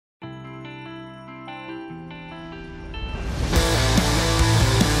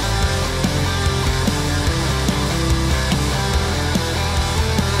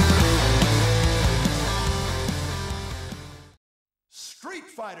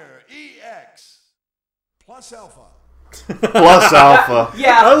Minor EX plus alpha. Plus alpha.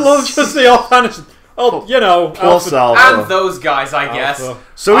 Yeah. I love just the offhand. Oh, you know, Plus alpha. And those guys, I guess.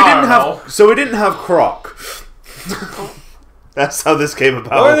 So we I didn't don't have. So we didn't have Croc. That's how this came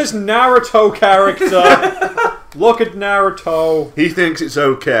about. Look at this Naruto character. Look at Naruto. He thinks it's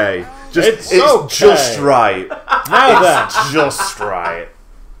okay. It's it's okay. just right. Now then. It's just right.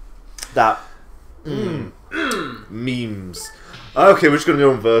 That memes. Okay, we're just gonna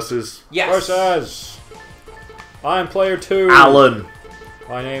go on versus. Yes. Versus. I'm player 2. Alan.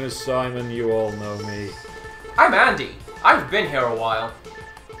 My name is Simon. You all know me. I'm Andy. I've been here a while.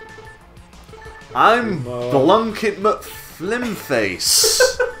 I'm Blunkett McFlimface.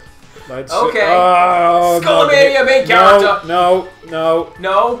 Okay. Skullomania, main character. No.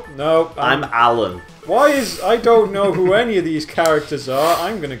 I'm Alan. Why is... I don't know who any of these characters are.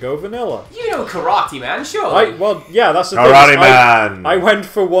 I'm gonna go vanilla. You know Karate Man, surely. Well, yeah, that's the Karate thing. Man. I went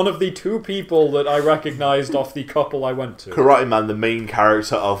for one of the 2 people that I recognized off the couple I went to. Karate Man, the main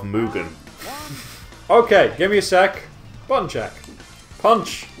character of Mugen. Okay, give me a sec. Button check.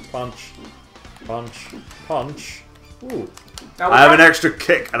 Punch. Punch. Punch. Punch. Ooh. Now, I have an extra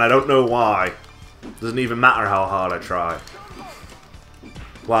kick, and I don't know why. Doesn't even matter how hard I try.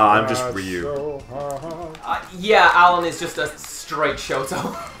 Wow, I'm just Ryu. yeah, Alan is just a straight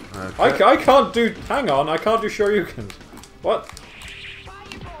Shoto. Okay. I can't do... Hang on, I can't do Shoryukens. What?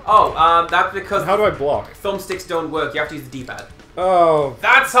 Oh, that's because How do I block? thumbsticks don't work. You have to use the D-pad. Oh.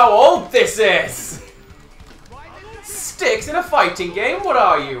 That's how old this is! Sticks in a fighting game? What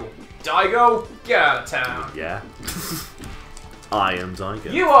are you? Daigo? Get out of town. Yeah. I am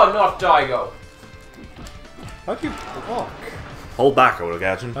Daigo. You are not Daigo. How do you block? Hold back, I would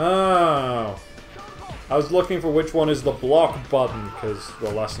imagine. Oh. I was looking for which one is the block button, because the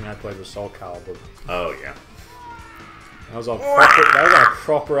last thing I played was Soul Calibur. Oh, yeah. That was on a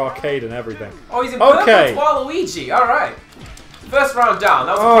proper arcade and everything. Oh, he's in purple Okay. Waluigi. Alright. First round down.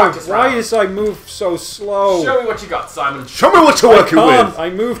 That was a Oh, practice why round. is I move so slow? Show me what you got, Simon. Show me what you're working with! I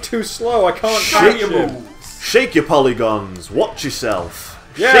move too slow. I can't Show catch me your it. moves. Shake your polygons. Watch yourself.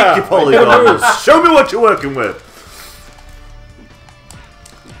 Yeah, Shake your polygons. moves. Show me what you're working with.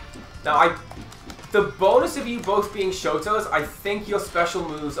 Now, the bonus of you both being Shotos, I think your special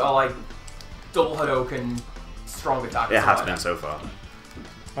moves are like double Hadouken, strong attack. It has been so far.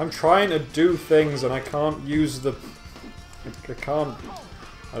 I'm trying to do things and I can't use the... I can't...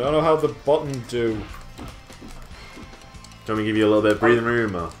 I don't know how the button do. Do you want me to give you a little bit of breathing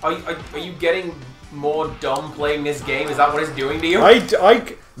room? Or? Are you getting more dumb playing this game? Is that what it's doing to you?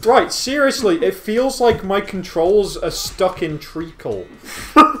 Right, seriously, it feels like my controls are stuck in treacle.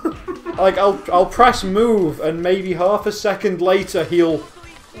 Like, I'll press move, and maybe half a second later he'll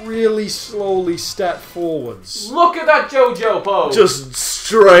really slowly step forwards. Look at that JoJo pose! Just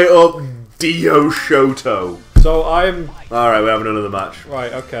straight up Dio Shoto. So I'm... Alright, we're having another match.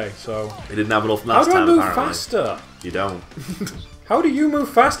 Right, okay, so... He didn't have enough How last do I time, move apparently. faster? You don't. How do you move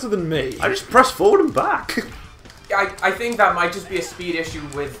faster than me? I just press forward and back. I think that might just be a speed issue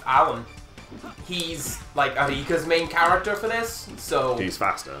with Alan. He's, like, Arika's main character for this, so... He's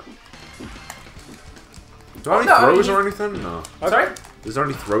faster. Do I have any throws or anything? No. Sorry? Is there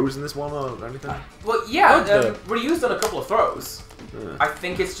any throws in this one or anything? Well, yeah, Okay. Ryu's done a couple of throws. Yeah. I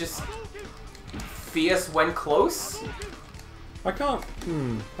think it's just fierce when close. I can't...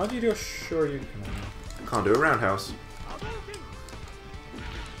 How do you do a Shoryuken? Can't do a roundhouse.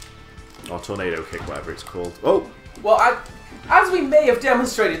 Or tornado kick, whatever it's called. Oh! Well, as we may have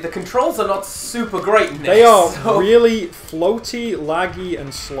demonstrated, the controls are not super great in this. They are so, really floaty, laggy,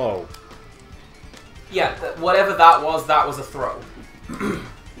 and slow. Yeah, whatever that was a throw.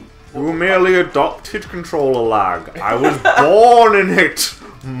 You merely adopted controller lag. I was born in it,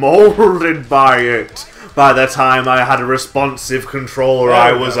 molded by it. By the time I had a responsive controller,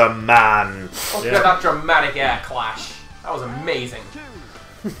 I was a man. Look at that dramatic air clash. That was amazing.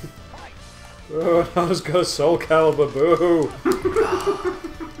 Oh, I was gonna Soul Calibur, boo!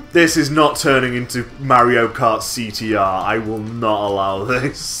 This is not turning into Mario Kart CTR. I will not allow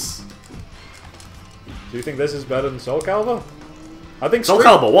this. Do you think this is better than Soul Calibur? I think Soul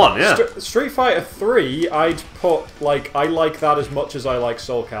Calibur 1, yeah. Street Fighter 3, I'd put, like, I like that as much as I like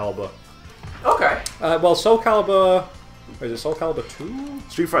Soul Calibur. Okay. Well, Soul Calibur... Is it Soul Calibur 2?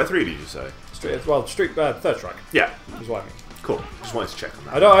 Street Fighter 3, did you say? Third Strike. Yeah. Is what I mean. Cool. Just wanted to check on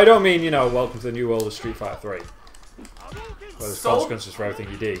that. I don't mean, you know, welcome to the new world of Street Fighter 3. Well, there's consequences for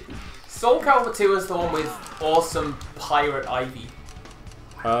everything you do. Soul Calibur 2 is the one with awesome Pirate Ivy.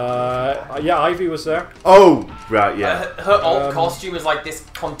 Yeah, Ivy was there. Oh, right, yeah. Her alt costume is like this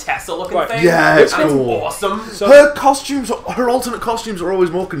Contessa-looking right. thing. Yeah, it's and cool. It's awesome. So, Her alternate costumes are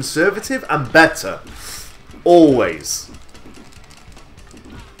always more conservative and better. Always.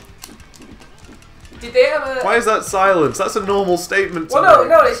 Did they ever... Why is that silence? That's a normal statement to Well,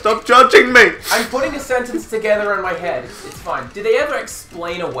 no, make. Stop judging me! I'm putting a sentence together in my head. It's fine. Did they ever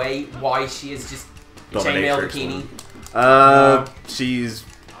explain away why she is just chainmail bikini? She's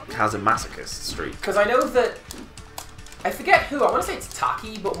has a masochist streak. Because I know that... I forget who. I want to say it's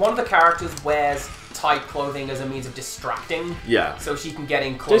Taki, but one of the characters wears tight clothing as a means of distracting. Yeah. So she can get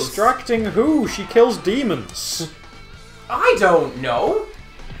in close. distracting who? She kills demons. I don't know.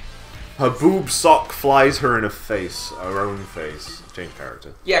 Her boob sock flies her in her own face. Change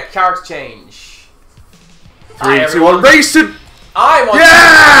character. Yeah, character change. 3, 2, 1, race it! I'm on.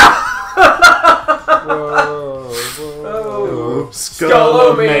 Yeah! Whoa, whoa.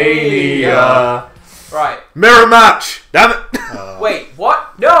 Skullomania. Right. Mirror match! Damn it! Wait,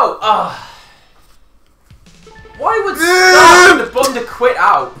 what? No! Why would Star the button to quit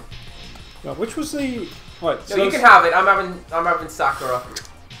out? Now, which was the... Right, No, you can have it. I'm having Sakura.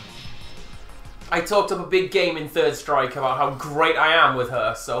 I talked up a big game in Third Strike about how great I am with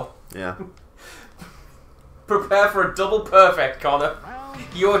her, so Yeah. prepare for a double perfect, Connor.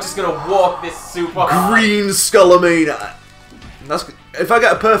 You're just gonna walk this super hard. Green Skullomania. If I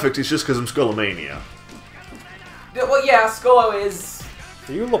get a perfect, it's just because I'm Skullomania. Well, yeah, Skullo is...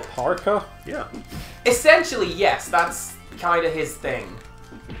 Are you Laparka? Yeah. Essentially, yes, that's kind of his thing.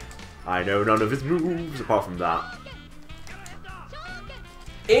 I know none of his moves apart from that.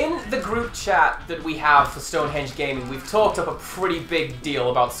 In the group chat that we have for Stonehenge Gaming, we've talked up a pretty big deal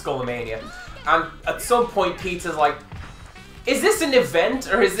about Skullomania. And at some point, Peter's like, is this an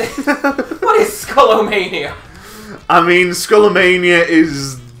event, or is this... What is Skullomania? I mean, Skullomania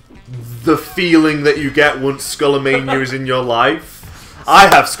is the feeling that you get once Skullomania is in your life. I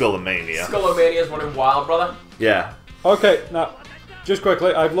have Skullomania. Skullomania is running wild, brother. Yeah. Okay, now, just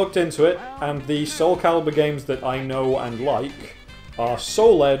quickly, I've looked into it, and the Soul Calibur games that I know and like are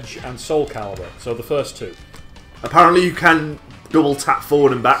Soul Edge and Soul Calibur, so the first two. Apparently you can double tap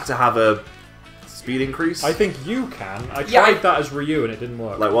forward and back to have a speed increase. I think you can. I Yeah, tried that as Ryu and it didn't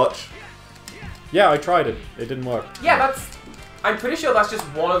work. Like watch. Yeah, I tried it. It didn't work. Yeah, that's... I'm pretty sure that's just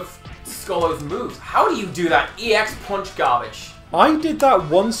one of Skullo's moves. How do you do that EX punch garbage? I did that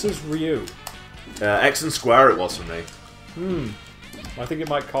once as Ryu. X and square it was for me. I think it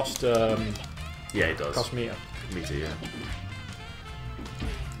might cost Yeah, it does. cost meter. Me too, yeah.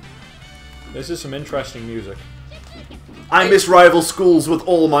 This is some interesting music. I miss rival schools with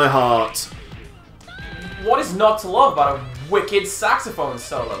all my heart. What is not to love about a wicked saxophone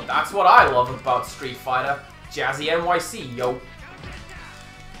solo? That's what I love about Street Fighter. Jazzy NYC, yo.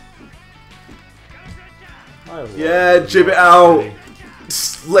 I love Yeah, it. jib it out.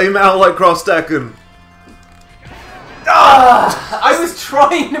 Lame out like cross-decking. I was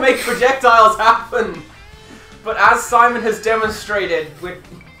trying to make projectiles happen, but as Simon has demonstrated with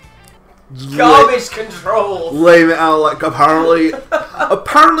garbage control. Lame it out like apparently.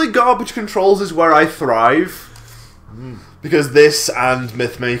 Apparently, garbage controls is where I thrive. Because this and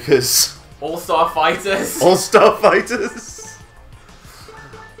Mythmakers. All-Star Fighters. All-Star Fighters.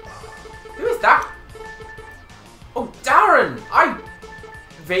 Who is that? Oh, Darren! I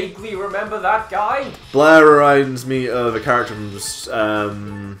vaguely remember that guy. Blair reminds me of a character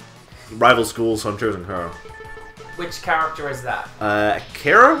from Rival Schools, so I'm choosing her. Which character is that?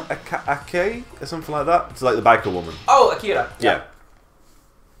 Akira? Ake? Or something like that? It's like the biker woman. Oh, Akira. Yeah.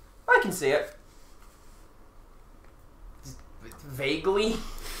 I can see it. Vaguely.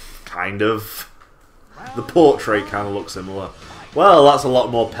 Kind of. The portrait kind of looks similar. Well, that's a lot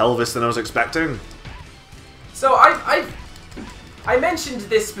more pelvis than I was expecting. So I mentioned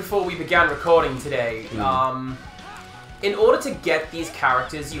this before we began recording today. In order to get these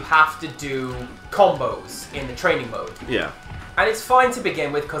characters, you have to do combos in the training mode. Yeah. And it's fine to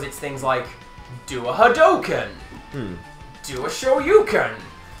begin with because it's things like do a Hadouken, do a Shoryuken.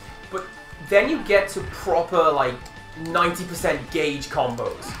 But then you get to proper like 90% gauge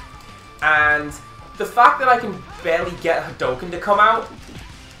combos. And the fact that I can barely get a Hadouken to come out,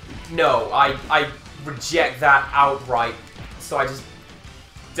 no, I reject that outright. So I just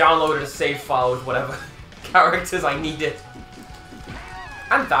downloaded a save file with whatever characters I needed.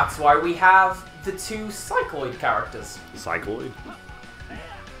 And that's why we have the two Cycloid characters. Cycloid?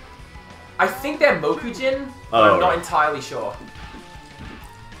 I think they're Mokujin, but Oh, I'm not right. entirely sure.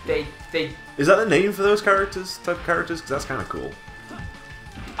 They Is that the name for those characters? Type of characters? Because that's kind of cool.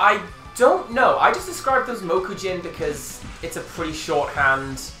 I don't know. I just described them as Mokujin because it's a pretty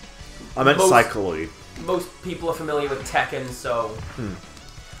shorthand. I meant Cycloid. Most people are familiar with Tekken, so...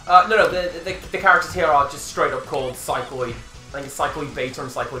 No, the characters here are just straight up called Cycloid. I think it's Cycloid Beta and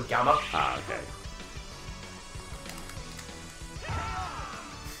Cycloid Gamma. Ah, okay.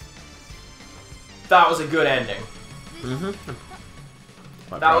 That was a good ending.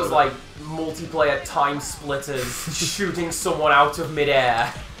 Mm-hmm. That was like multiplayer time splitters shooting someone out of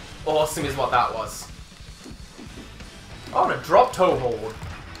midair. Awesome is what that was. Oh, and a drop toe hold.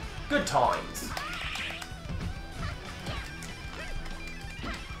 Good times.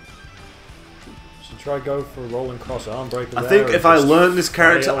 Should try go for a rolling cross arm breaker. I think if I learned this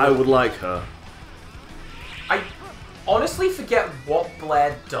character, I would like her. I honestly forget what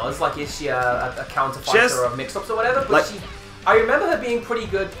Blair does. Like, is she a counterfighter of mix-ups or whatever? But like, I remember her being pretty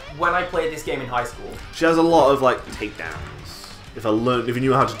good when I played this game in high school. She has a lot of like takedowns. If you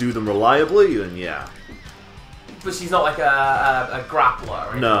knew how to do them reliably, then yeah. But she's not like a grappler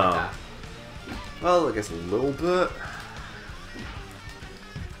or anything like that. Well, I guess a little bit.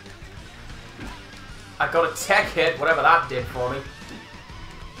 I got a tech hit, whatever that did for me.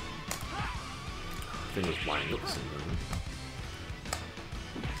 I think it was winding up something.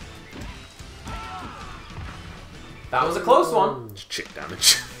 That was a close one. Just chip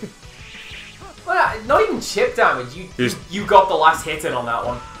damage. Well, not even chip damage. You got the last hit in on that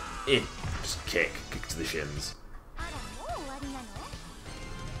one. Just kick to the shins.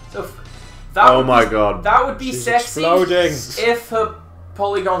 So that oh my god. That would be She's sexy exploding. if her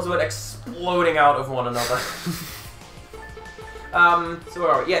polygons were exploding out of one another. So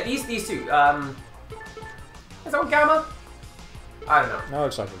where are we? Yeah, these two. Is that what Gamma? I don't know. No,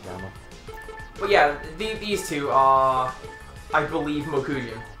 it's like a Gamma. But yeah, these two are, I believe,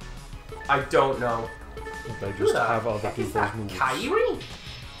 Mokujin. I don't know. They just have other Is people's that moves. Kairi?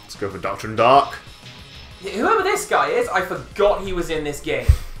 Let's go for Doctrine Dark. Whoever this guy is, I forgot he was in this game.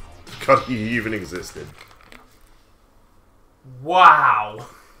 God, he even existed. Wow.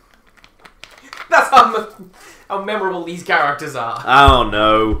 That's how memorable these characters are. I don't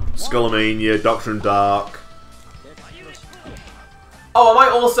know. Skullomania, Doctrine Dark. Oh, am I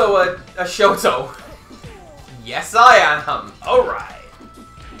also a Shoto? Yes, I am. Alright.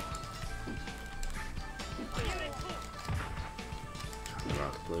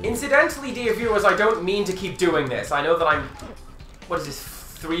 Incidentally, dear viewers, I don't mean to keep doing this. I know that I'm... What is this?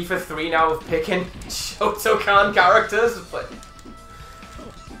 3 for 3 now of picking Shotokan characters, but...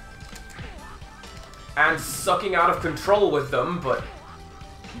 And sucking out of control with them, but...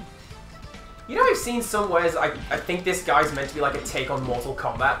 You know, I've seen somewhere, I think this guy's meant to be like a take on Mortal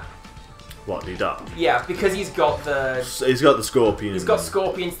Kombat. What, he does? Yeah, because he's got the... He's got the Scorpion. He's got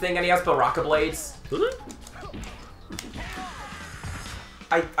Scorpion's thing, and he has Baraka Blades. Does it?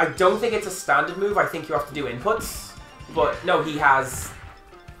 I don't think it's a standard move, I think you have to do inputs. But, no, he has,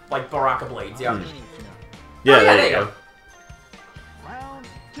 like, Baraka Blades, yeah. Yeah, Oh, yeah, there you go. Round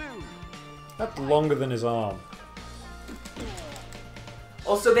 2. That's longer than his arm.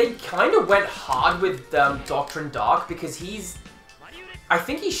 Also, they kind of went hard with Doctrine Dark, because he's... I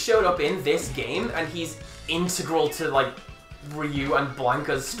think he showed up in this game, and he's integral to, like, Ryu and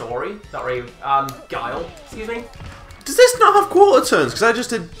Blanca's story. Not Ryu, Guile, excuse me. Does this not have quarter turns? Because I just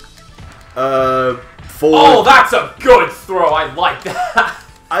did... forward... Oh, that's a good throw! I like that!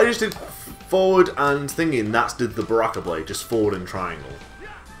 I just did forward and thingy, and that's did the Baraka Blade, just forward and triangle.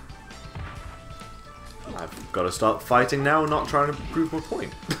 I've got to start fighting now and not trying to prove my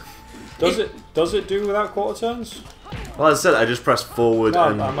point. Does it do without quarter turns? Well, as I said, I just press forward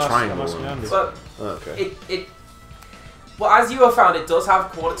and I'm triangle. asking Andy. But Okay. well, as you have found, it does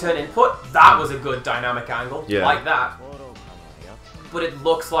have quarter turn input. That was a good dynamic angle. Yeah. Like that. But it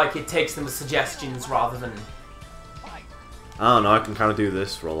looks like it takes them as suggestions rather than... I don't know, I can kind of do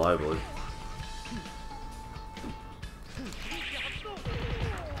this reliably.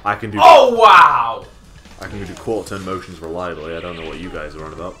 I can do... Oh, wow! I can do quarter turn motions reliably. I don't know what you guys are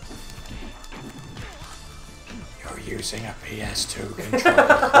on about. You're using a PS2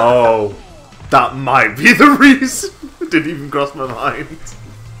 controller. Oh, that might be the reason. Didn't even cross my mind.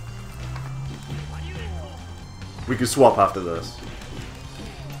 We can swap after this.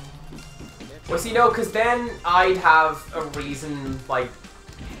 Well, see, no, because then I'd have a reason, like,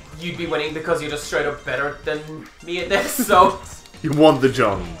 you'd be winning because you're just straight up better than me at this, so... You want the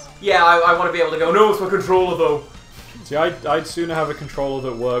Johns. Yeah, I want to be able to go, no, it's my controller, though. See, I'd sooner have a controller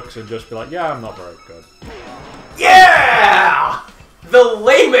that works and just be like, yeah, I'm not very good. Yeah! The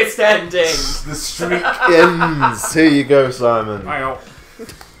lamest ending! The streak ends. Here you go, Simon.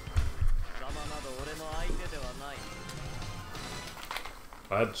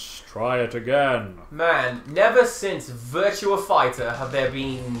 Let's try it again. Man, never since Virtua Fighter have there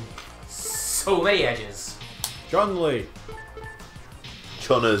been so many edges. Chun-Li.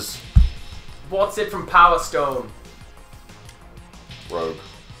 Chunners. What's it from Power Stone? Rogue.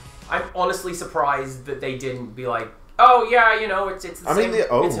 I'm honestly surprised that they didn't be like, oh yeah, you know, it's the I same. mean, they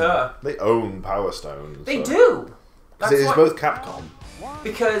own. It's her. They own Power Stone. They so. do. Because it is both Capcom.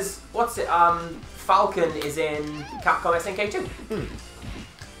 Because what's it? Falcon is in Capcom SNK 2.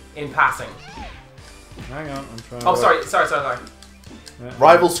 In passing. Hang on, I'm trying. Oh, sorry. Yeah.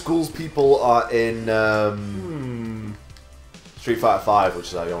 Rival Schools people are in Street Fighter 5, which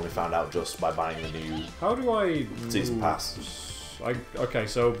is I only found out just by buying the new How do I season pass. Okay,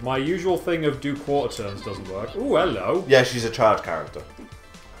 so my usual thing of do quarter turns doesn't work. Ooh, hello. Yeah, she's a charge character.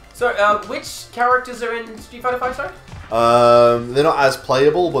 So, which characters are in Street Fighter 5, sorry? They're not as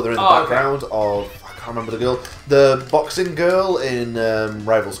playable, but they're in the background of... I can't remember the girl. The boxing girl in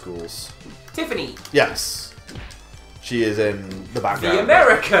Rival Schools. Tiffany. Yes. She is in the background. The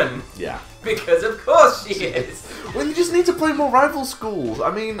American. Yeah. Because of course she is. Well, you just need to play more Rival Schools.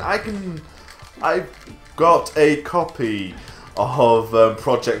 I mean, I've got a copy of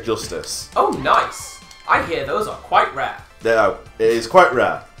Project Justice. Oh, nice. I hear those are quite rare. Yeah, it is quite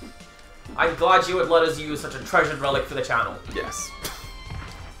rare. I'm glad you would let us use such a treasured relic for the channel. Yes.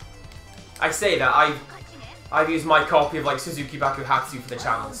 I say that, I've used my copy of, like, Suzuki Bakuhatsu for the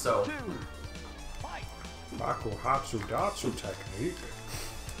channel, so... Bakuhatsu Datsu technique.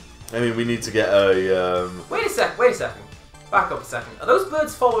 I mean, we need to get a... Wait a second. Back up a second. Are those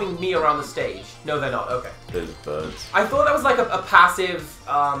birds following me around the stage? No, they're not. Okay. There's birds. I thought that was like a passive,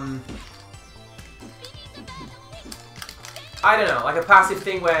 I don't know, like a passive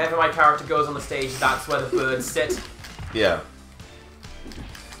thing wherever my character goes on the stage, that's where the birds sit. Yeah.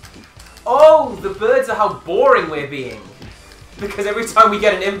 Oh, the birds are how boring we're being. Because every time we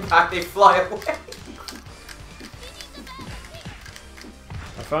get an impact, they fly away.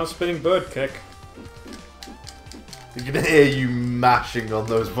 I found spinning bird kick. You can hear you mashing on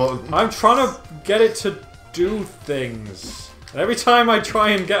those buttons. I'm trying to get it to do things. And every time I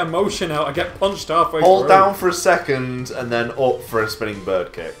try and get a motion out, I get punched halfway Hold through. down for a second, and then up for a spinning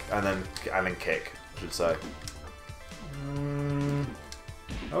bird kick, and then kick, I should say.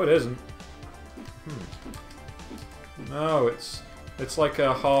 Oh, it isn't. No, it's like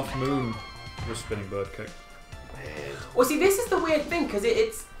a half moon with spinning bird kick. Well, see, this is the weird thing, because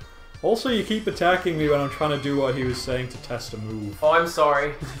it's... Also, you keep attacking me when I'm trying to do what he was saying to test a move. Oh, I'm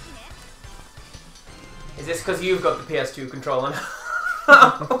sorry. Is this because you've got the PS2 controller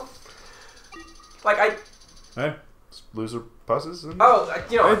now? Like, Hey, loser passes? Oh,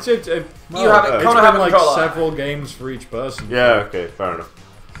 you know... Well, you have it, it's Connor been have a like controller. several games for each person. Yeah, okay, fair enough.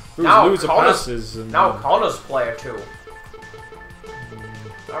 Now Loser passes. And, now Connor's player 2.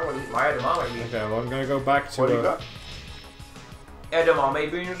 I want to eat my edamame beans. Okay, well, I'm going to go back to... What do you got?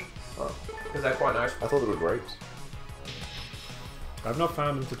 Edamame beans. Because they're quite nice. I thought they were grapes. I've not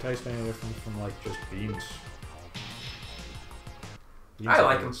found them to taste any different from, like, just beans. I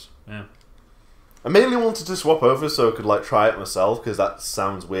like them. Yeah. I mainly wanted to swap over so I could like try it myself, because that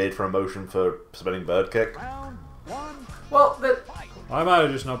sounds weird for a motion for spinning bird kick. Round one. Well, I might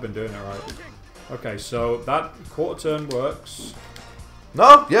have just not been doing it right. Okay, so that quarter turn works.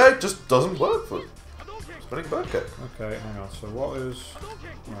 No, yeah, it just doesn't work for spinning bird kick. Okay, hang on. So what is...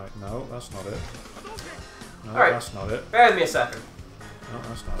 Right, no, that's not it. No, Alright. that's not it. bear with me a second. No,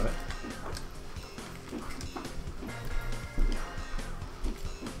 that's not it.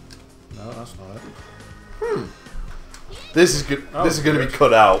 No, that's not it. This is good. Oh, this is going to be good.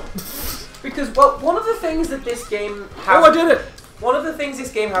 cut out. Because, well, one of the things that this game has... Oh, I did it! One of the things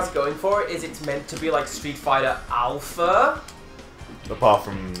this game has going for it is it's meant to be like Street Fighter Alpha, Apart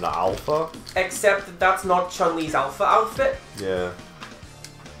from the alpha. except that that's not Chun-Li's Alpha outfit. Yeah.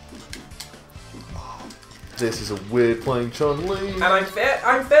 This is a weird playing Chun-Li. And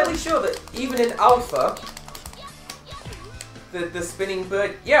I'm fairly sure that even in Alpha, the spinning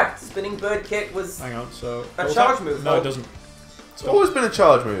bird... Yeah, spinning bird kick was... Hang on, so... A was charge that? move, No, though. it doesn't. It's always been a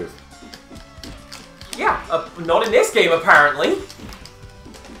charge move. Yeah, not in this game, apparently.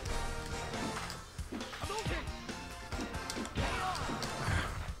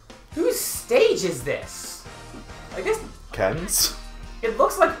 Whose stage is this? I guess Ken's. it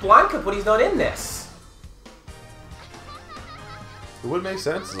looks like Blanca, but he's not in this. It would make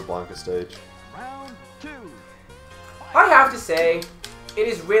sense as a Blanca stage. Round two. I have to say, it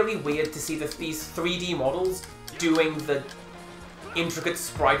is really weird to see these 3D models doing the intricate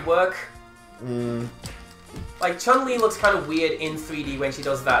sprite work. Like, Chun-Li looks kind of weird in 3D when she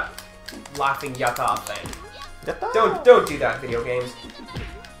does that laughing yata thing. Don't do that, video games.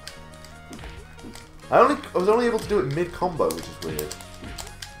 I was only able to do it mid-combo, which is weird.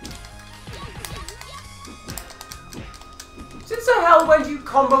 Since the hell when you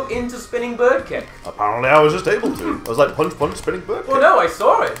combo into spinning bird kick? Apparently I was just able to. I was like punch, punch, spinning bird kick. Well, no, I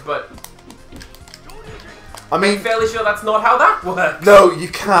saw it, but I mean, I'm fairly sure that's not how that works. no, you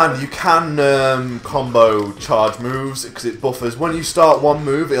can combo charge moves because it buffers. When you start one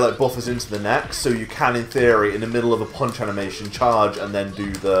move, it like buffers into the next, so you can, in theory, in the middle of a punch animation, charge and then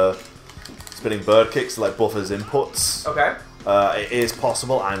do the spinning bird kicks, like buffers inputs. Okay. It is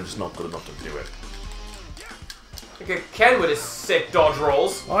possible. I'm just not good enough to do it. Okay, Ken with his sick dodge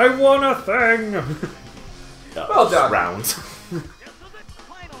rolls. I won a thing! Well done. Round.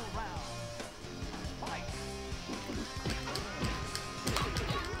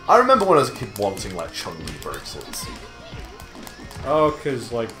 I remember when I was a kid wanting like Chun-Li bracelets. Oh,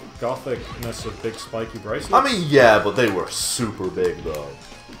 because, like, gothicness of big spiky bracelets? I mean, yeah, but they were super big though.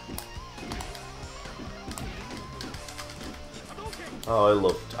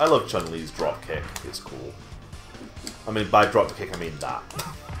 Oh, I love Chun-Li's drop kick. It's cool. I mean, by drop kick, I mean that.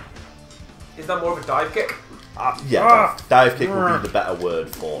 Is that more of a dive kick? Yeah, dive kick would be the better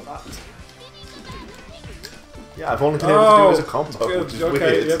word for that. Yeah, I've only been able to do it as a combo, which is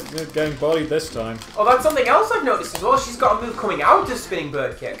weird. Yep, getting bodied this time. Oh, that's something else I've noticed as well. She's got a move coming out of spinning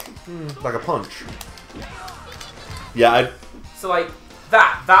bird kick. Like a punch. Yeah, So like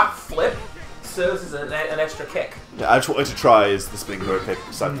that flip serves as an extra kick. I just wanted to try as the spinning bird kick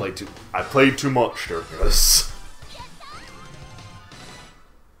because I played too much during this.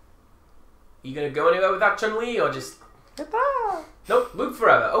 You gonna go anywhere with that, Chun-Li, or just... Nope, loop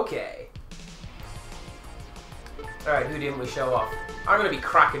forever, okay. Alright, who didn't we show off? I'm gonna be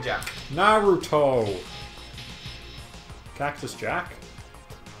Crackerjack. Naruto! Cactus Jack?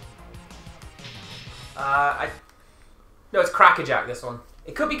 No, it's Crackerjack, this one.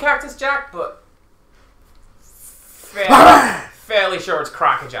 It could be Cactus Jack, but... fairly sure it's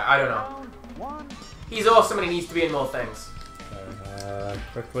Crackerjack, I don't know. He's awesome and he needs to be in more things.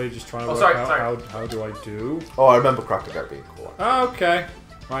 Quickly, just trying to Oh, work sorry, out sorry. how do I do. Oh, I remember Crackerjack being cool. Oh, okay.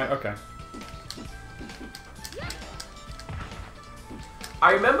 Right, okay.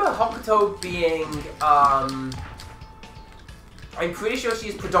 I remember Hokuto being, I'm pretty sure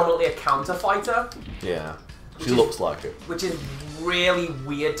she's predominantly a counter fighter, Yeah, she looks like it. which is really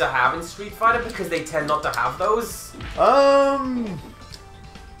weird to have in Street Fighter because they tend not to have those.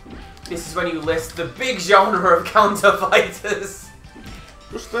 This is when you list the big genre of counter fighters.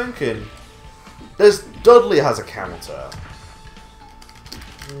 Just thinking. Dudley has a counter.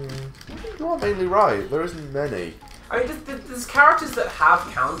 You are mainly right. There isn't many. I mean, there's characters that have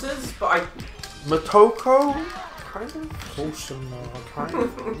counters, but Motoko, kind of. Kosama. Kind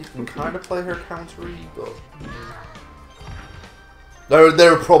of. You can kind of play her countery, but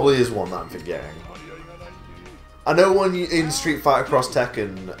there probably is one that I'm forgetting. I know when you in Street Fighter Cross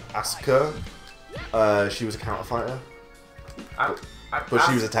Tekken, Asuka, she was a counter fighter, but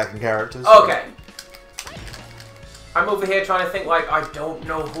she was a Tekken character. So. Okay. I'm over here trying to think like, I don't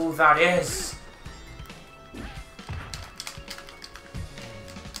know who that is.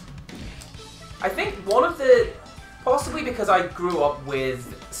 I think one of the... Possibly because I grew up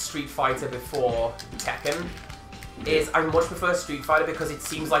with Street Fighter before Tekken, is I much prefer Street Fighter because it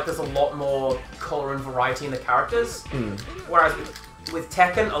seems like there's a lot more colour and variety in the characters. Whereas with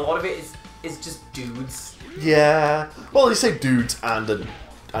Tekken, a lot of it is just dudes. Yeah. Well, you say dudes and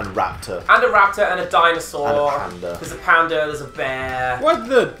raptor. And a raptor and a dinosaur. And a panda. There's a panda, there's a bear. What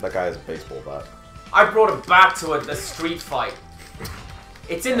the? That guy has a baseball bat. I brought a bat to a street fight.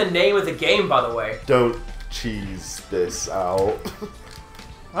 It's in the name of the game, by the way. Don't cheese this out.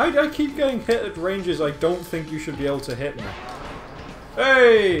 I keep getting hit at ranges I don't think you should be able to hit me.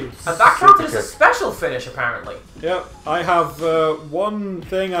 Hey! And that counted as a special finish, apparently. Yep, I have one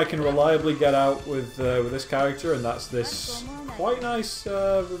thing I can reliably get out with this character, and that's this quite nice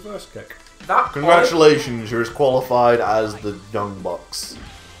reverse kick. Congratulations, you're as qualified as the Young Bucks.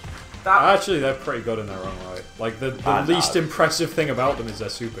 Actually, they're pretty good in their own right. Like, the least impressive thing about them is their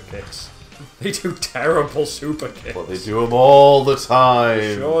super kicks. They do terrible super kicks. But they do them all the time.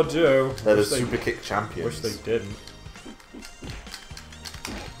 They sure do. They're the super kick champions. Wish they didn't.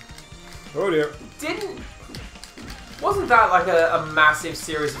 Oh dear. Wasn't that like a massive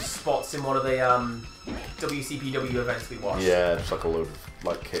series of spots in one of the WCPW events we watched? Yeah, just like a load of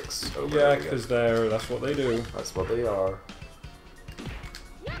like kicks over. Yeah, because that's what they do. That's what they are.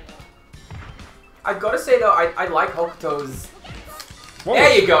 I've got to say though, I like Hokuto's. What there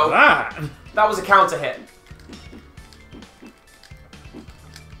was you go. That was a counter hit.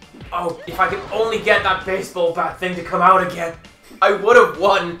 Oh, Oh, if I could only get that baseball bat thing to come out again, I would have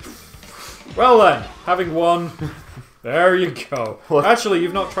won. Well then, having won, there you go. What? Actually,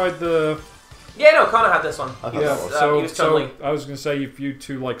 you've not tried the... Yeah, no, Connor had this one. I thought Yeah, that was- he was so totally- I was going to say if you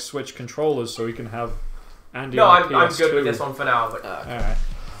two like switch controllers so we can have Andy No, on I'm PS2. good with this one for now. But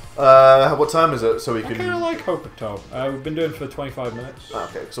Alright. what time is it? So we I can. kind of like Hokuto. We've been doing it for 25 minutes.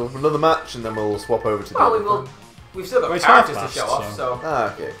 Okay, so another match, and then we'll swap over to. well, the we will. We've still got Well, it's characters half to show past, off, so-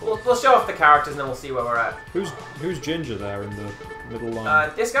 so Okay, cool. we'll show off the characters and then we'll see where we're at. Who's Ginger there in the middle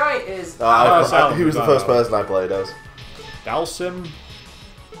line? This guy is. He was the first person I played as. Dalsim.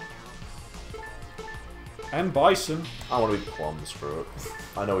 And Bison. I want to be plums for it.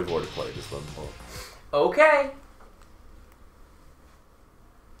 I know we've already played this one, but. Okay.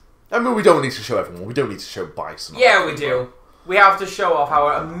 I mean, we don't need to show everyone. We don't need to show Bison. Yeah, we do. We have to show off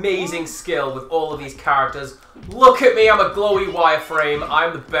our amazing skill with all of these characters. Look at me, I'm a glowy wireframe.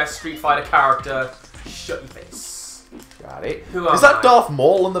 I'm the best Street Fighter character. Shut your face. Got it. Who am Is that I? Darth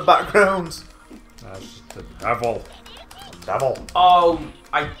Maul in the background? That's the devil. Devil. Oh,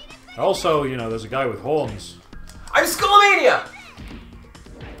 Also, you know, there's a guy with horns. I'm Skullomania!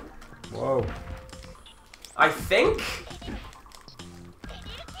 Whoa. I think.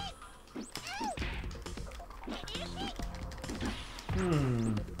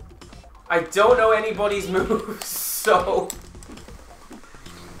 I don't know anybody's moves, so...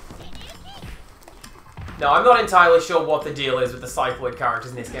 No, I'm not entirely sure what the deal is with the Cycloid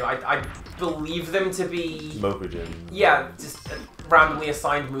characters in this game. I believe them to be... Mokujin. Yeah, just randomly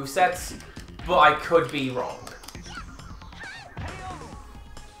assigned movesets, but I could be wrong.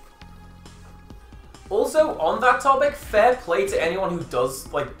 Also, on that topic, fair play to anyone who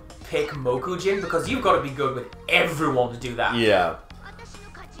does, like, pick Mokujin, because you've got to be good with everyone to do that. Yeah.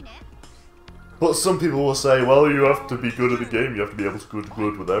 But some people will say, well, you have to be good at the game, you have to be able to go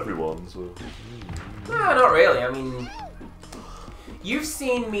good with everyone, so... Nah, not really. I mean, you've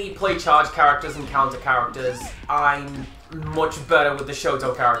seen me play charge characters and counter characters. I'm much better with the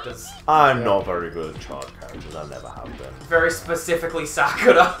Shoto characters. I'm not very good at charge characters, I never have been. Very specifically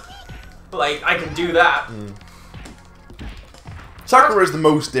Sakura. Like, I can do that. Sakura is the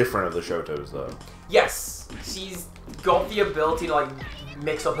most different of the Shotos, though. Yes, she's got the ability to, like,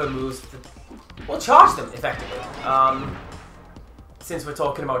 mix up her moves to, well, charge them, effectively. Since we're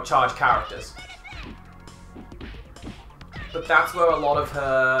talking about charge characters. But that's where a lot of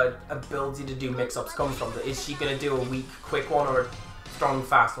her ability to do mix-ups comes from. Is she going to do a weak, quick one or a strong,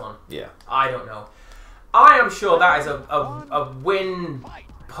 fast one? Yeah. I don't know. I am sure that is a win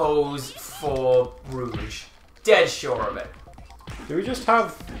pose for Rouge. Dead sure of it. Do we just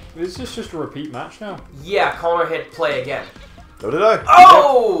have... Is this just a repeat match now? Yeah, Connor hit play again. Oh, did I?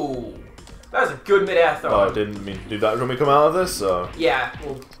 Oh! That was a good mid-air throw. Oh, I didn't mean to do that when we come out of this, so... Yeah,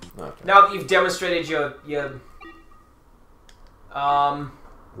 well, Okay. now that you've demonstrated your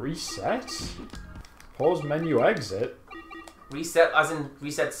Reset? Pause menu exit? reset, as in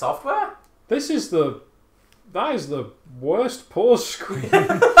reset software? This is the... That is the worst pause screen.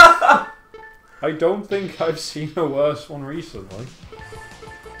 I don't think I've seen a worse one recently.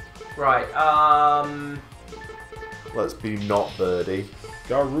 Right, Let's be not Birdie.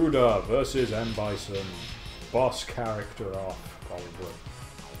 Garuda versus M. Bison. Boss character off,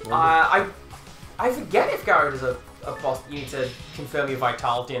 probably. I forget if Garrett is a boss. You need to confirm your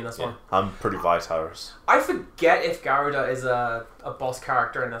vitality in this one. I'm pretty Vitarus. I forget if Garuda is a boss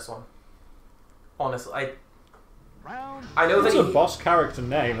character in this one. Honestly, I know that That's a boss character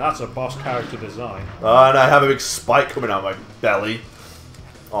name, that's a boss character design. Oh, and I have a big spike coming out of my belly.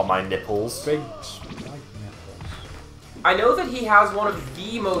 On my nipples. Big spike nipples. I know that he has one of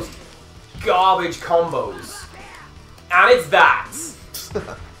the most garbage combos, and it's that.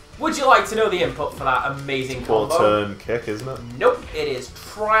 Would you like to know the input for that amazing combo? Turn kick, isn't it? Nope, it is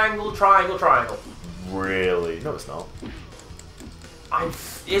triangle, triangle, triangle. Really? No, it's not.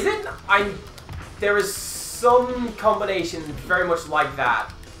 Is it? There is some combination very much like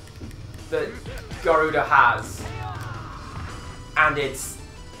that Garuda has, and it's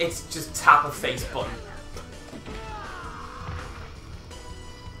just tap a face button.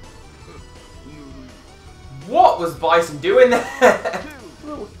 What was Bison doing there?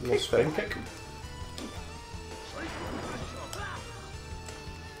 Little spin kick.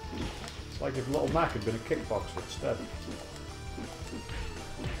 It's like if Little Mac had been a kickboxer instead.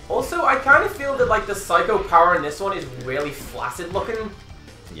 Also, I kind of feel that like the psycho power in this one is really flaccid looking.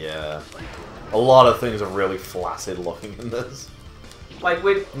 Yeah. A lot of things are really flaccid looking in this. Like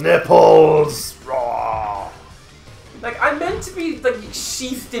with Nipples! Raw! like I'm meant to be like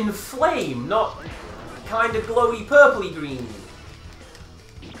sheathed in flame, not kind of glowy purpley green.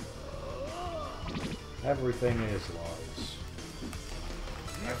 Everything is lies.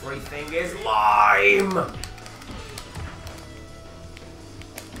 Everything is lime!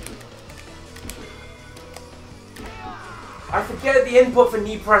 I forget the input for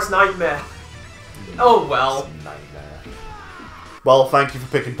knee press nightmare. Oh well. Nightmare. Well, thank you for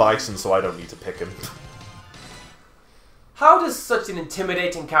picking Bison, so I don't need to pick him. How does such an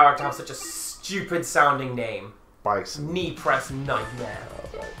intimidating character have such a stupid sounding name? Bison. Knee press nightmare.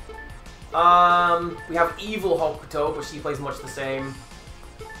 Alright. We have Evil Hokuto, but she plays much the same.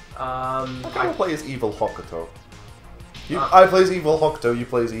 I kind of play as Evil Hokuto. I play as Evil Hokuto, you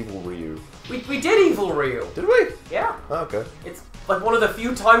play as Evil Ryu. We did Evil Ryu. Did we? Yeah. Oh, okay. It's like one of the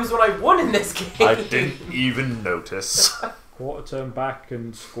few times when I won in this game. I didn't even notice. Quarter turn back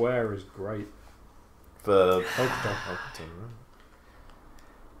and square is great. For Hokuto.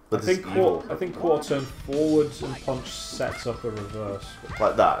 But I think quarter turn forwards and punch sets up a reverse.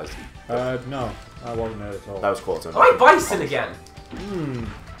 like that. No, I won't know at all. That was quarter turn. Oh, I Bison again.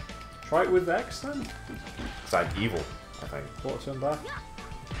 Try it with X then? It's like evil, I think. Quarter turn back.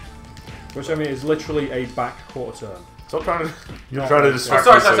 Which I mean is literally a back quarter turn. Stop trying to. You're No, trying to I'm distract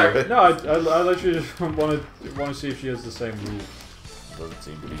sorry, me. sorry, so sorry. you- No, I literally just want to see if she has the same move. Doesn't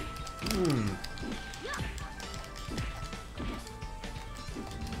seem to be.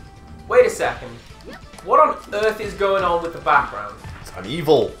 Wait a second. What on earth is going on with the background? I'm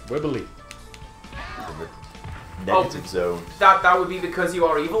evil. Wibbly. In the negative zone. That would be because you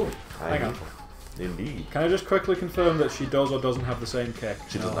are evil? Hang on. Indeed. Can I just quickly confirm that she does or doesn't have the same kick?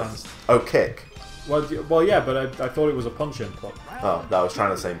 She doesn't No, have. Oh, kick. Well, yeah, but I thought it was a punch input. Oh, that was trying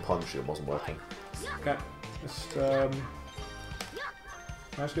the same punch. It wasn't working. Okay. Just,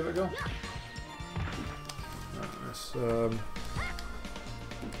 let's give it a go.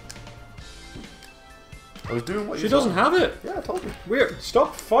 I was doing what She you doesn't told me. have it. Yeah, I told you. Weird.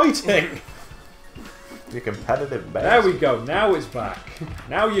 Stop fighting. You're competitive, man. There we go. Now it's back.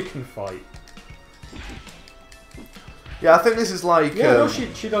 Now you can fight. Yeah, I think this is like. Yeah, no,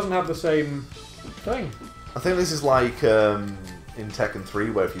 she doesn't have the same thing. I think this is like in Tekken 3,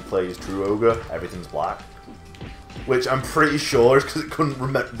 where if you play as True Ogre, everything's black. Which I'm pretty sure is because it couldn't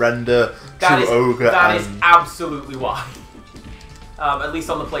render True Ogre. That is absolutely why. At least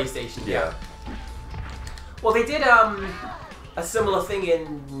on the PlayStation. Yeah. Well, they did a similar thing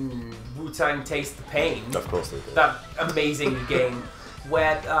in Wu-Tang Taste the Pain. Of course they did. That amazing game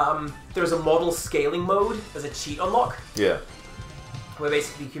where there's a model scaling mode as a cheat unlock, Yeah. where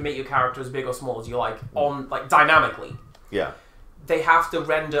basically you can make your character as big or small as you like dynamically. Yeah. They have to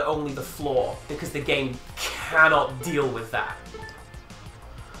render only the floor because the game cannot deal with that.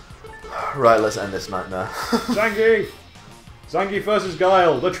 Right, let's end this nightmare. Zangief! Zangief versus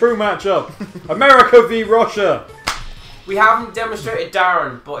Guile, the true matchup! America v Russia! We haven't demonstrated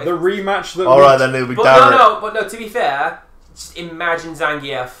Darren, but The rematch that Alright, then it'll be but Darren. no, to be fair, just imagine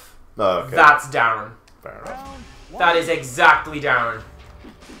Zangief. Oh, okay. That's Darren. Fair enough. That is exactly Darren.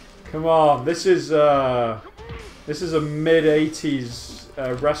 Come on, this is a mid-80s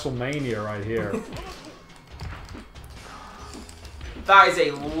WrestleMania right here. That is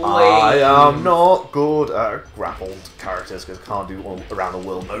a lame... I am not good at grappled characters because I can't do all around the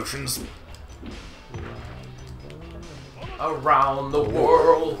world motions. Around the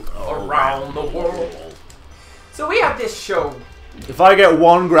world, around the world. So we have this show, If I get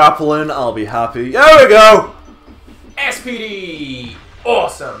one grapple in, I'll be happy. There we go! SPD!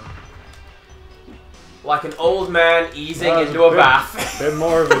 Awesome! Like an old man easing That was into a bit- bath. Bit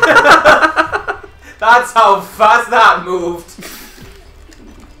more of a... That's how fast that moved.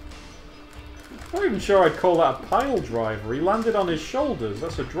 I'm not even sure I'd call that a pile driver. He landed on his shoulders.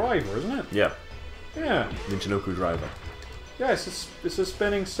 That's a driver, isn't it? Yeah. Yeah. Michinoku driver. Yeah, it's a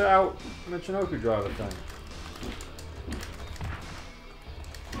spinning set out Michinoku driver thing.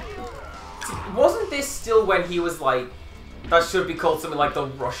 Wasn't this still when he was like, that should be called something like the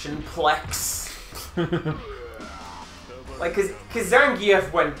Russian Plex? Like, cause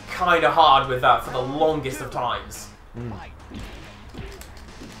Zangief went kinda hard with that for the longest of times.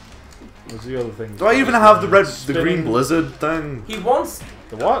 What's the other thing? Do I even have the green Spinning- blizzard thing? He wants...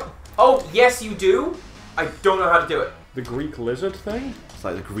 The what? Oh, yes you do. I don't know how to do it. The Greek lizard thing? It's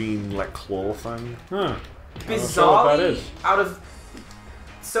like the green, like, claw thing. Huh. I'm not sure what that Bizarrely, is. out of...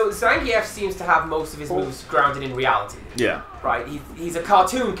 So Zangief seems to have most of his moves grounded in reality. Yeah. Right? He's a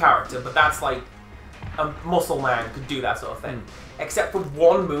cartoon character, but that's like... A muscle man could do that sort of thing. Except for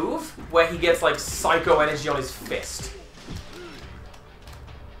one move, where he gets like psycho energy on his fist.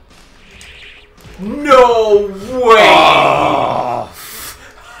 No way! Oh,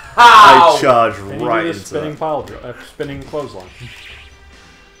 How? I charge Can you right do into the spinning that. pile, spinning clothesline?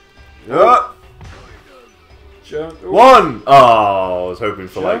 Yeah. Jones. Ooh. 1! Oh, I was hoping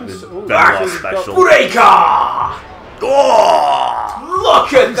for like Jones? this Ooh, Benoit he's got- special. Breaker! Oh!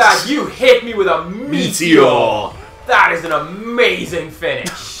 Look at that! You hit me with a meteor! Meteor! That is an amazing finish.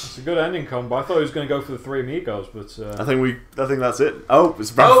 It's a good ending combo. I thought he was going to go for the 3 amigos, but I think that's it. Oh,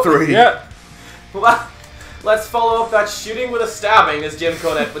 it's round 3. yeah. Well, let's follow up that shooting with a stabbing, as Jim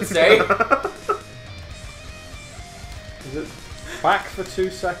Cornette would say. Is it back for 2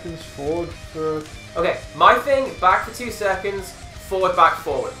 seconds, forward for? Okay, my thing, back for 2 seconds, forward, back,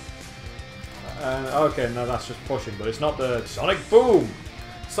 forward. Okay, no, that's just pushing, but it's not the Sonic Boom.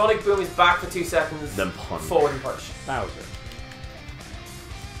 Sonic Boom is back for 2 seconds, Then punch. forward and punch. That was it.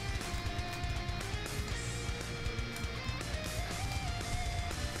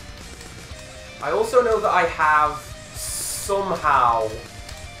 I also know that I have somehow,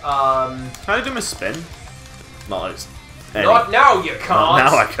 How do you do my spin? Not like it's any. not now you can't.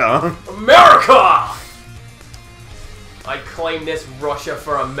 Now I can't. America! I claim this Russia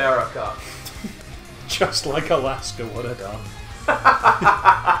for America. Just like Alaska would have done.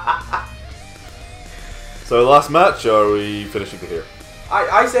 So last match, or are we finishing it here?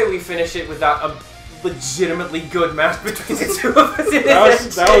 I say we finish it with that legitimately good match between the two of us in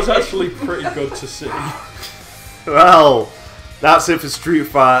That was actually pretty good to see. Well, that's it for Street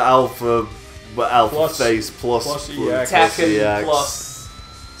Fighter Alpha, Plus Face plus EX. Tekken EX, plus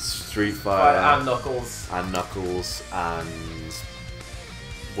Street Fighter and Knuckles. and Knuckles and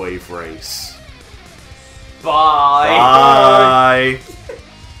Wave Race. Bye. Bye.